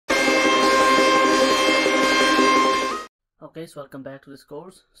Okay, so welcome back to this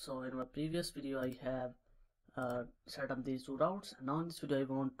course. So in my previous video I have set up these two routes, and now in this video I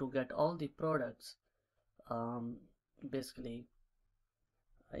want to get all the products basically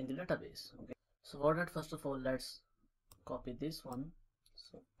in the database. Okay, so for that, first of all, let's copy this one.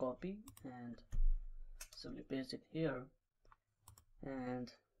 So copy and simply paste it here,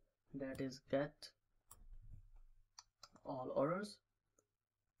 and that is get all orders,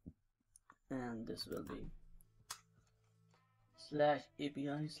 and this will be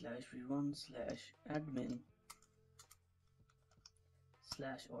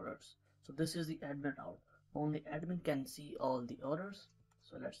 /API/v1/admin/orders. So this is the admin route. Only admin can see all the orders.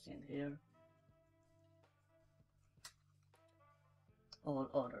 So let's change here all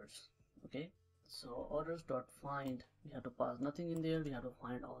orders. Okay, so orders dot find, we have to pass nothing in there, we have to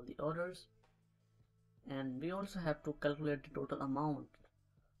find all the orders, and we also have to calculate the total amount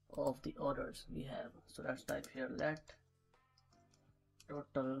of the orders we have. So let's type here let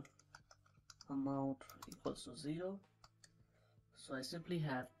total amount equals to 0. So I simply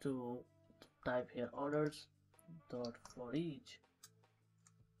have to type here orders dot for each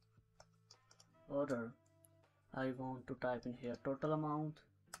order I want to type in here total amount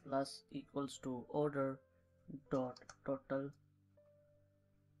plus equals to order dot total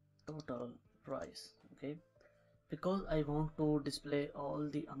price. Okay, because I want to display all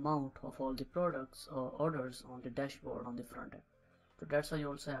the amount of all the products or orders on the dashboard on the front end. So that's why you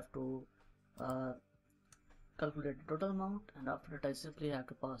also have to calculate the total amount, and after that I simply have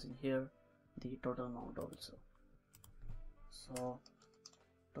to pass in here the total amount also. So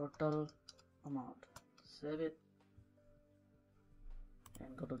total amount, save it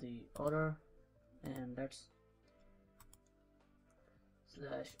and go to the order, and that's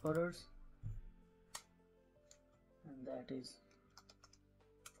 /orders, and that is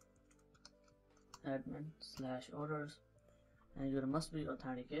admin/orders, and you must be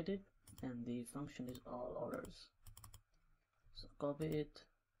authenticated, and the function is all orders. So copy it,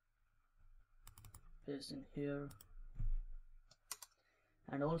 paste in here,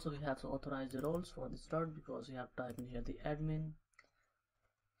 and also we have to authorize the roles for the start because we have to type in here the admin.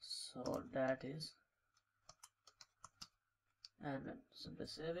 So that is admin. Simply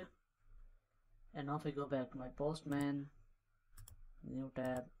save it, and now if I go back to my postman, new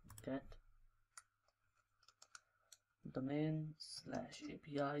tab, get domain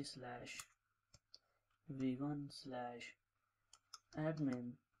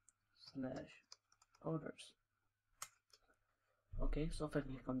 /API/v1/admin/orders. Okay, so if I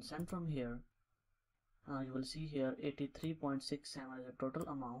click on send from here, you will see here 83.67 is the total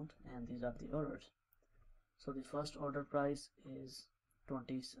amount, and these are the orders. So the first order price is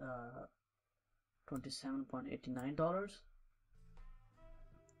 $27.89,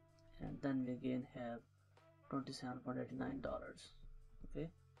 and then we again have $27.89.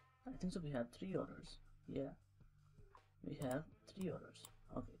 Okay, I think so we have 3 orders. Yeah, we have 3 orders.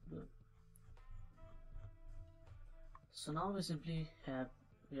 Okay, good. So now we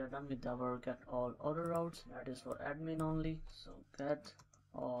are done with our get all order routes. That is for admin only. So get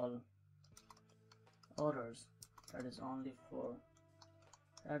all orders, that is only for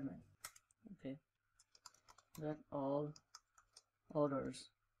admin. Okay, get all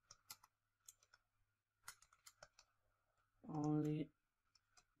orders only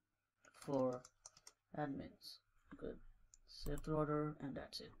for admins. Good, save the order, and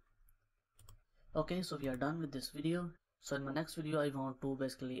that's it. Okay, so we are done with this video. So in my next video I want to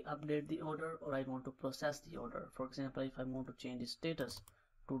basically update the order, or I want to process the order. For example, if I want to change the status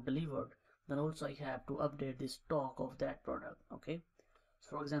to delivered, then also I have to update the stock of that product. Okay,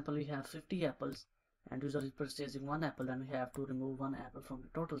 so for example, we have 50 apples and user is purchasing 1 apple, and we have to remove 1 apple from the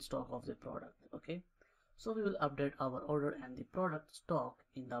total stock of the product. Okay, so we will update our order and the product stock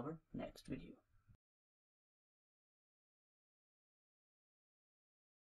in our next video.